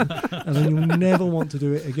 And then you'll never want to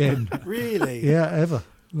do it again. Really? Yeah, ever.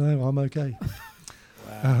 No, I'm okay.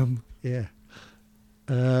 Wow.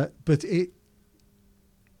 But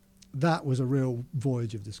that was a real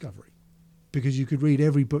voyage of discovery, because you could read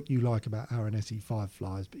every book you like about how an SE5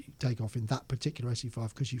 flies, but you take off in that particular SE5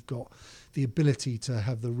 because you've got the ability to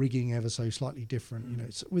have the rigging ever so slightly different.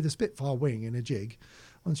 It's with a Spitfire wing in a jig,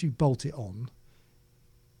 once you bolt it on,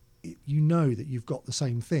 you know that you've got the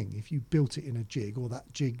same thing. If you built it in a jig, or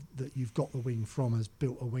that jig that you've got the wing from has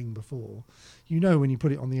built a wing before, you know when you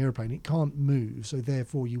put it on the airplane it can't move, so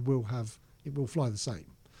therefore it will fly the same.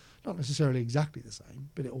 Not necessarily exactly the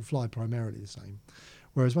same, but it will fly primarily the same.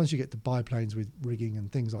 Whereas once you get to biplanes with rigging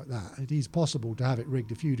and things like that, it is possible to have it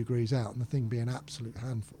rigged a few degrees out and the thing be an absolute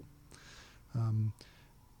handful.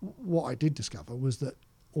 What I did discover was that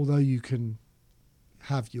although you can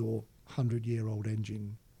have your 100-year-old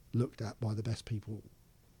engine looked at by the best people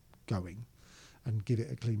going and give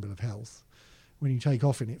it a clean bill of health, when you take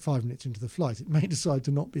off in it 5 minutes into the flight, it may decide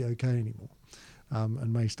to not be okay anymore,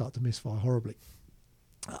 and may start to misfire horribly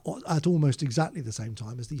at almost exactly the same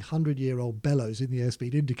time as the 100-year-old bellows in the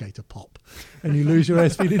airspeed indicator pop, and you lose your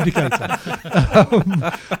airspeed indicator.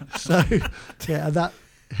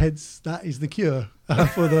 That is the cure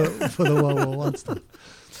for the World War I stuff.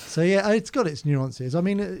 So yeah, it's got its nuances. I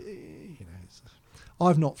mean,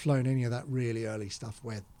 I've not flown any of that really early stuff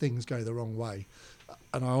where things go the wrong way,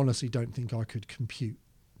 and I honestly don't think I could compute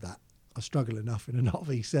that. I struggle enough in an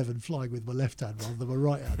RV7 flying with my left hand rather than my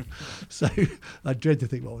right hand. So I dread to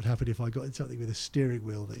think what would happen if I got in something with a steering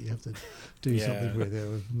wheel that you have to do something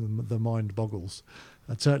with. The mind boggles.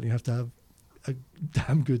 I'd certainly have to have a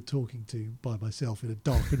damn good talking to by myself in a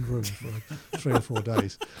darkened room for 3 or 4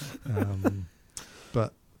 days.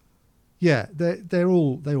 But yeah, they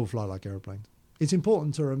all fly like aeroplanes. It's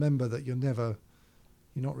important to remember that you're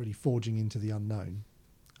not really forging into the unknown.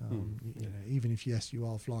 Even if, yes, you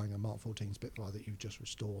are flying a Mark 14 Spitfire that you've just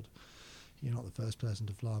restored, you're not the first person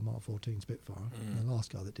to fly a Mark 14 Spitfire. The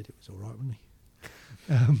last guy that did it was all right, wasn't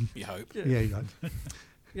he? You hope. Yeah, you hope.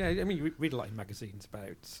 Yeah, I mean, you read a lot in magazines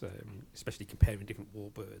about, especially comparing different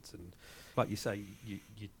Warbirds, and like you say,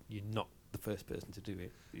 you're not the first person to do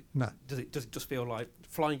it. No. Does it just feel like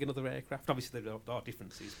flying another aircraft? Obviously there are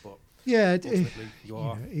differences, but Yeah, ultimately you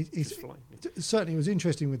are it's just flying. certainly it was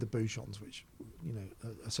interesting with the Bouchons, which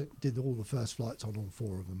I did all the first flights on all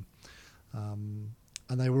 4 of them,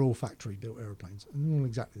 and they were all factory built aeroplanes, and all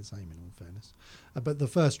exactly the same in all fairness. But the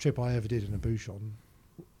first trip I ever did in a Bouchon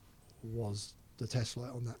was the test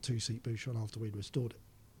flight on that 2-seat Bouchon after we'd restored it.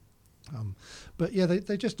 But yeah,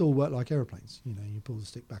 they just all work like aeroplanes. You pull the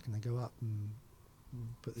stick back and they go up, and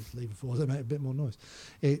put this lever forward, they make a bit more noise.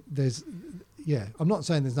 I'm not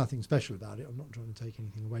saying there's nothing special about it. I'm not trying to take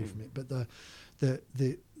anything away from it. But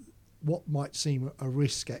the what might seem a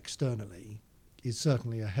risk externally is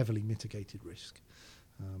certainly a heavily mitigated risk.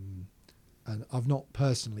 And I've not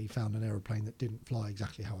personally found an aeroplane that didn't fly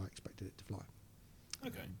exactly how I expected it to fly.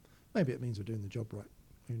 Okay. Maybe it means we're doing the job right.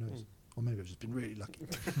 Who knows? Or maybe I've just been really lucky.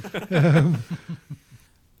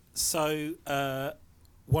 So,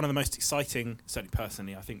 one of the most exciting, certainly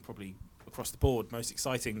personally, I think probably across the board, most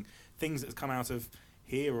exciting things that has come out of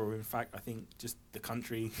here, or in fact, I think just the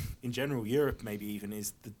country in general, Europe maybe even,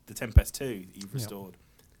 is the Tempest 2 that you've restored.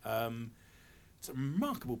 It's a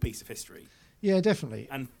remarkable piece of history. Yeah, definitely.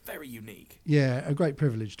 And very unique. Yeah, a great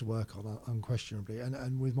privilege to work on, unquestionably.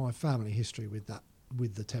 And with my family history with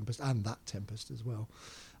the Tempest and that Tempest as well.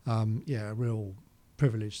 A real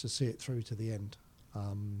privilege to see it through to the end.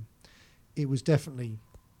 It was definitely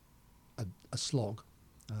a slog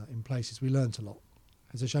in places. We learnt a lot.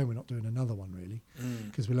 It's a shame we're not doing another one, really,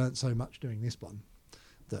 because we learnt so much doing this one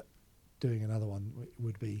that doing another one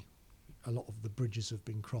would be a lot of the bridges have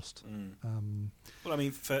been crossed. Well, I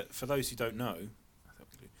mean, for those who don't know,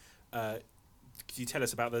 could you tell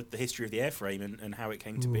us about the history of the airframe and how it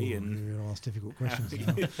came to be? And you're going to ask difficult questions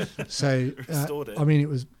now. So, restored it. I mean, it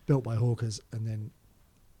was built by Hawkers and then,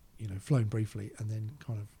 flown briefly and then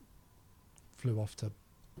kind of flew off to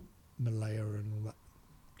Malaya and all that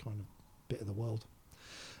kind of bit of the world.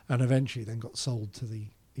 And eventually then got sold to the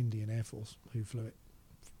Indian Air Force, who flew it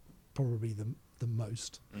probably the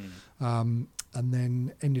most. And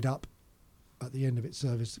then ended up at the end of its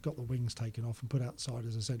service, got the wings taken off and put outside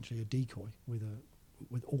as essentially a decoy with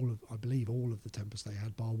all of, I believe, all of the Tempest they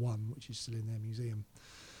had, bar one, which is still in their museum.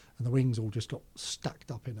 And the wings all just got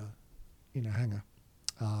stacked up in a hangar.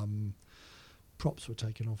 Props were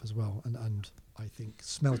taken off as well, and I think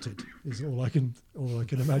smelted is all I can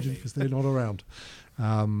imagine, because they're not around.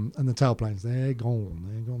 And the tailplanes, they're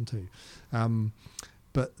gone too.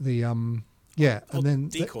 But the and then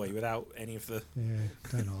decoy without any of the. Yeah,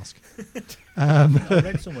 don't ask. I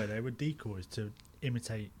read somewhere they were decoys to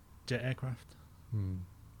imitate jet aircraft.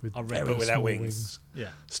 With but without wings. Yeah,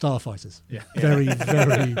 starfighters. Yeah, very,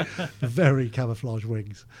 very, very camouflage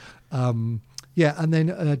wings. And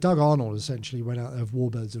then Doug Arnold essentially went out of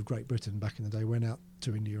Warbirds of Great Britain back in the day, went out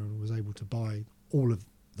to India and was able to buy all of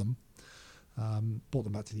them, brought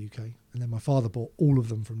them back to the UK. And then my father bought all of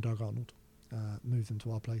them from Doug Arnold, moved them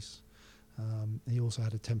to our place. He also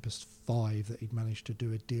had a Tempest 5 that he'd managed to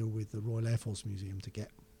do a deal with the Royal Air Force Museum to get,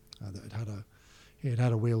 he had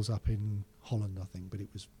had a wheels up in Holland, I think, but it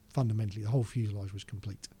was fundamentally, the whole fuselage was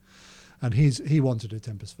complete. And he wanted a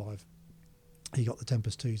Tempest 5. He got the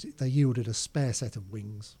Tempest 2s. They yielded a spare set of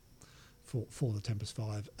wings for the Tempest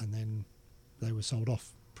 5, and then they were sold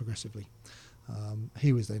off progressively.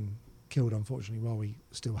 He was then killed, unfortunately, while we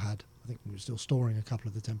still had, I think we were still storing a couple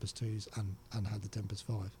of the Tempest 2s and had the Tempest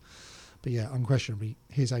 5. But yeah, unquestionably,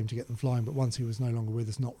 his aim to get them flying, but once he was no longer with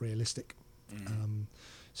us, not realistic.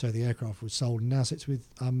 So the aircraft was sold and now sits with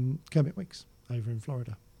Kermit Wicks over in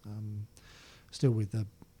Florida. Still with the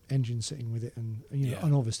engine sitting with it, and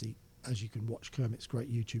and obviously, as you can watch Kermit's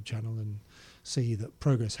great YouTube channel and see that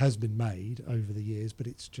progress has been made over the years, but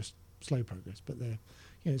it's just slow progress. But they're,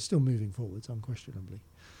 it's still moving forwards, unquestionably.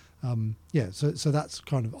 So that's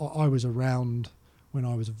kind of, I was around when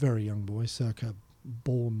I was a very young boy, circa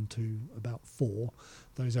born to about 4.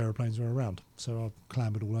 Those aeroplanes were around, so I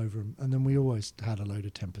clambered all over them. And then we always had a load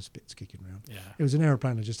of Tempest bits kicking around. Yeah. It was an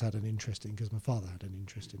aeroplane I just had an interest in because my father had an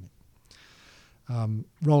interest in it.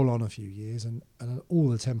 Roll on a few years, and all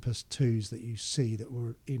the Tempest 2s that you see that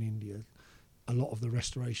were in India, a lot of the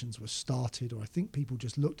restorations were started, or I think people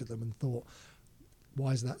just looked at them and thought,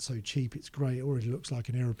 why is that so cheap? It's great. It already looks like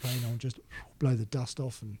an aeroplane. I'll just blow the dust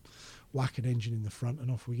off and whack an engine in the front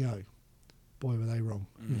and off we go. Boy, were they wrong,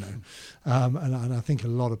 And I think a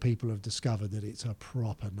lot of people have discovered that it's a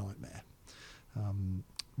proper nightmare.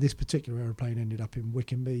 This particular aeroplane ended up in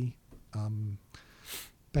Wickenby.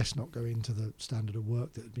 Best not go into the standard of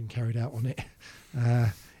work that had been carried out on it.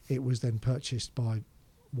 It was then purchased by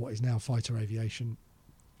what is now Fighter Aviation.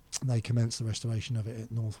 They commenced the restoration of it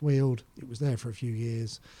at North Weald. It was there for a few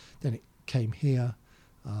years. Then it came here.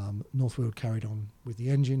 Northfield carried on with the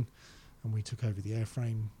engine, and we took over the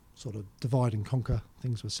airframe, sort of divide and conquer.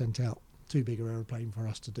 Things were sent out, too big an aeroplane for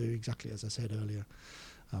us to do, exactly as I said earlier.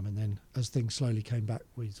 And then as things slowly came back,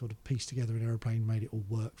 we sort of pieced together an aeroplane, made it all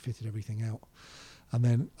work, fitted everything out. And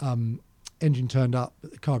then engine turned up,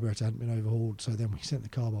 but the carburetor hadn't been overhauled, so then we sent the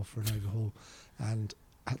carb off for an overhaul and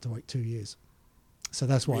had to wait 2 years. So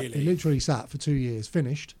that's why it literally sat for 2 years,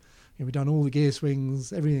 finished. We've done all the gear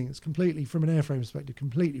swings, everything. It's completely, from an airframe perspective,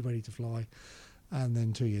 completely ready to fly. And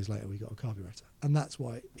then 2 years later, we got a carburetor. And that's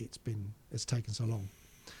why it's taken so long.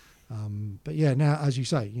 But yeah, now, as you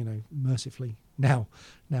say, mercifully, now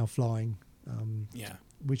flying,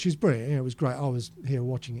 which is brilliant. It was great. I was here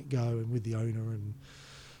watching it go and with the owner, and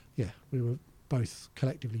we were both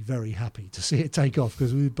collectively very happy to see it take off,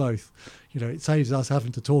 because we both, it saves us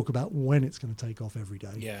having to talk about when it's going to take off every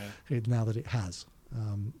day. Yeah. Now that it has.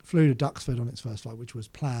 Flew to Duxford on its first flight, which was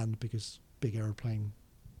planned because big aeroplane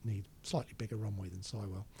need slightly bigger runway than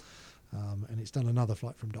Sywell. And it's done another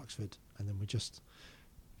flight from Duxford, and then we just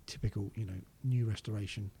typical, new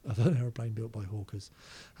restoration of an aeroplane built by Hawkers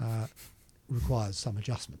requires some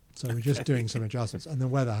adjustment. So we're just doing some adjustments, and the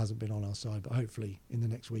weather hasn't been on our side, but hopefully in the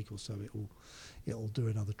next week or so it'll do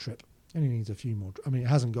another trip. And it needs a few more. It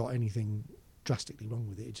hasn't got anything drastically wrong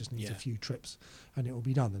with it. It just needs a few trips, and it will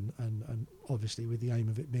be done. And obviously with the aim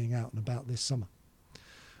of it being out and about this summer.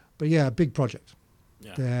 But yeah, a big project.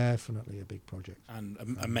 Yeah. Definitely a big project, and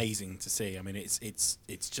amazing to see.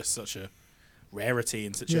 It's just such a rarity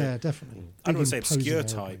and such definitely. I don't want to say obscure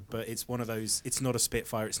type, but it's one of those. It's not a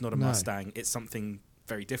Spitfire, it's not a Mustang, it's something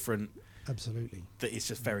very different. Absolutely, that is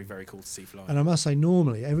just very, very cool to see fly. And I must say,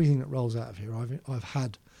 normally everything that rolls out of here, I've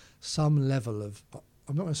had some level of.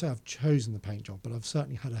 I'm not going to say I've chosen the paint job, but I've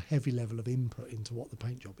certainly had a heavy level of input into what the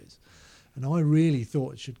paint job is. And I really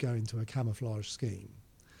thought it should go into a camouflage scheme,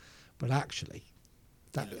 but actually,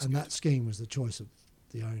 that scheme was the choice of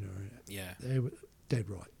the owner. Yeah, they were dead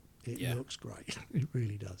right. It looks great. It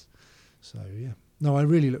really does. So, yeah. No, I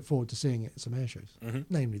really look forward to seeing it at some air shows,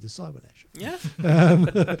 namely the Sywell Air Show.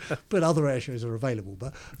 Yeah. But other air shows are available,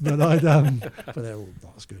 but they're all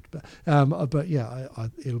not as good. But yeah,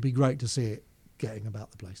 it'll be great to see it getting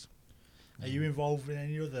about the place. Are you involved in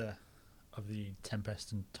any other of the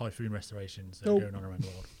Tempest and Typhoon restorations that are going on around the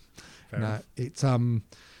world? No, it's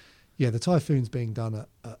the Typhoon's being done at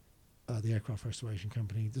the Aircraft Restoration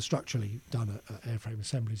Company. They're structurally done at airframe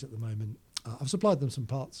assemblies at the moment. I've supplied them some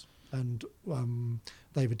parts, and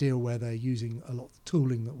they have a deal where they're using a lot of the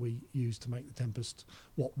tooling that we use to make the Tempest.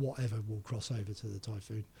 Whatever will cross over to the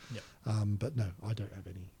Typhoon. Yep. But no, I don't have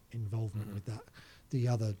any involvement with that. The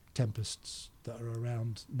other Tempests that are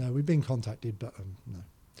around, no, we've been contacted, but no.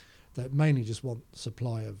 They mainly just want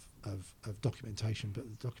supply of documentation, but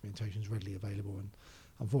the documentation is readily available, and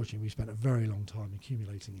unfortunately we spent a very long time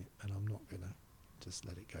accumulating it, and I'm not going to just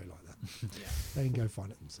let it go like that. They can go find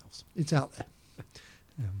it themselves. It's out there.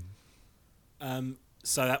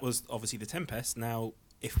 So that was obviously the Tempest. Now,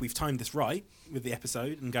 if we've timed this right with the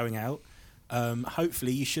episode and going out,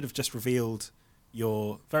 hopefully you should have just revealed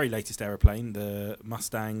your very latest aeroplane, the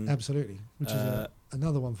Mustang. Absolutely, which is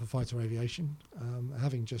another one for fighter aviation.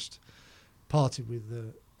 Having just parted with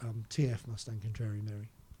the TF Mustang Contrary Mary,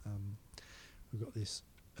 we've got this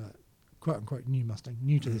quote-unquote new Mustang,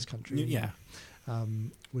 new to this country.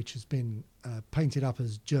 Which has been painted up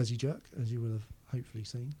as Jersey Jerk, as you will have hopefully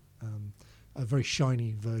seen. A very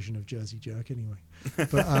shiny version of Jersey Jerk anyway.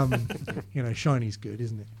 But, shiny's good,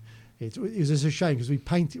 isn't it? It was just a shame because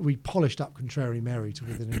we polished up Contrary Mary to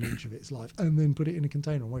within an inch of its life and then put it in a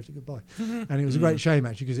container and waved it goodbye. And it was a great shame,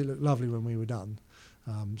 actually, because it looked lovely when we were done.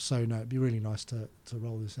 So, no, it'd be really nice to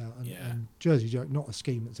roll this out. And Jersey Jerk, not a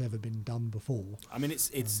scheme that's ever been done before.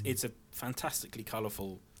 It's a fantastically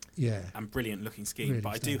colourful and brilliant looking scheme, really,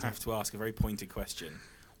 but I do have to ask a very pointed question.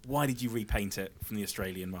 Why did you repaint it from the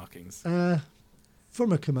Australian markings?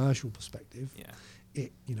 From a commercial perspective,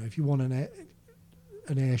 if you want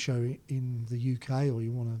an air show in the UK, or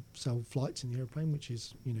you want to sell flights in the airplane, which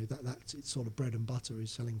is that's its sort of bread and butter, is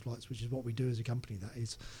selling flights, which is what we do as a company. That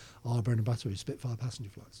is our bread and butter, is Spitfire passenger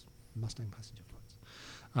flights, Mustang passenger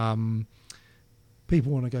flights.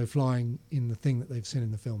 People want to go flying in the thing that they've seen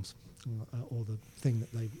in the films, or the thing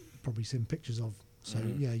that they've probably seen pictures of. So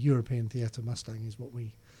European theatre Mustang is what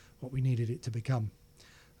we needed it to become.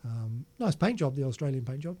 Nice paint job, the Australian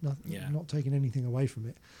paint job. Not taking anything away from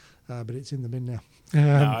it, but it's in the bin now.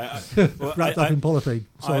 Wrapped up in polythene.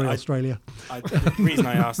 Sorry, Australia. The reason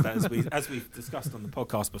I asked that is as we've discussed on the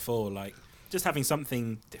podcast before, like just having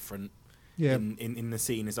something different in the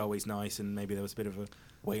scene is always nice, and maybe there was a bit of a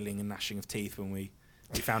wailing and gnashing of teeth when we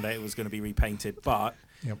we found out it was going to be repainted, but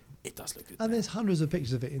Yep. it does look good. And now. there's hundreds of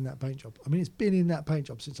pictures of it in that paint job. I mean, it's been in that paint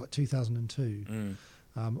job since like 2002,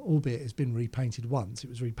 albeit it's been repainted once. It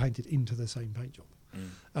was repainted into the same paint job.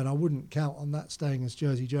 And I wouldn't count on that staying as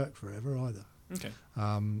Jersey Jerk forever either. Okay.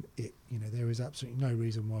 There is absolutely no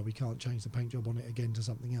reason why we can't change the paint job on it again to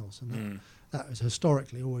something else. And that has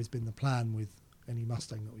historically always been the plan with any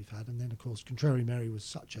Mustang that we've had. And then, of course, Contrary Mary was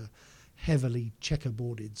such a heavily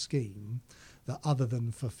checkerboarded scheme that other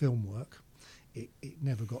than for film work, it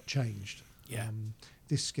never got changed. Yeah.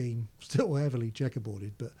 This scheme, still heavily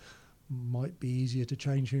checkerboarded, but might be easier to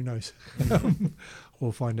change, who knows?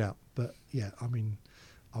 We'll find out. But yeah, I mean,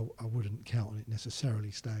 I wouldn't count on it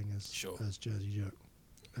necessarily staying as Jersey Jerk,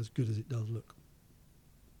 as good as it does look.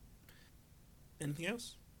 Anything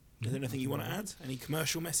else? Is there anything you want to add? Any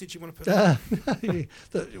commercial message you want to put in?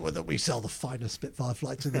 That we sell the finest Spitfire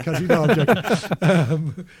flights in the country. No,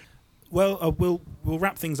 I'm joking. Well, we'll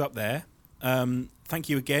wrap things up there. Thank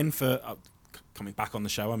you again for coming back on the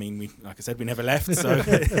show. I mean, like I said, we never left, so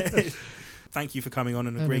thank you for coming on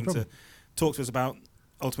and agreeing to talk to us about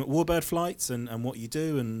Ultimate Warbird flights and what you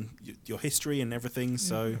do and your history and everything.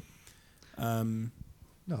 So, no,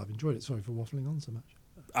 I've enjoyed it. Sorry for waffling on so much.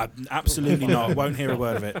 Absolutely not. Won't hear a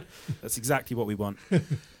word of it. That's exactly what we want.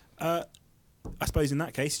 I suppose in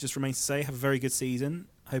that case, it just remains to say, have a very good season.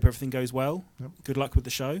 Hope everything goes well. Yep. Good luck with the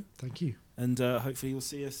show. Thank you. And hopefully you'll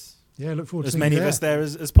see us. Yeah, look forward to as many of us there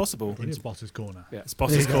as possible. In Spotter's Corner. Yeah,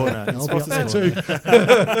 Spotter's Corner. I'll be up there too.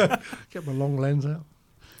 Get my long lens out.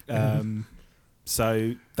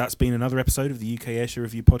 So that's been another episode of the UK Airshow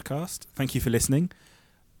Review podcast. Thank you for listening.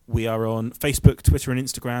 We are on Facebook, Twitter and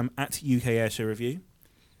Instagram at UK Airshow Review.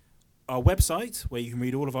 Our website, where you can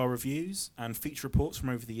read all of our reviews and feature reports from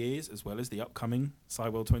over the years, as well as the upcoming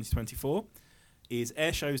SciWorld 2024, is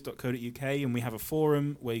airshows.co.uk, and we have a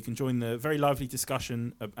forum where you can join the very lively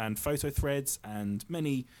discussion and photo threads and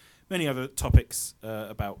many other topics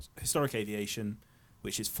about historic aviation,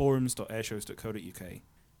 which is forums.airshows.co.uk.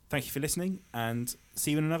 Thank you for listening, and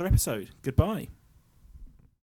see you in another episode. Goodbye.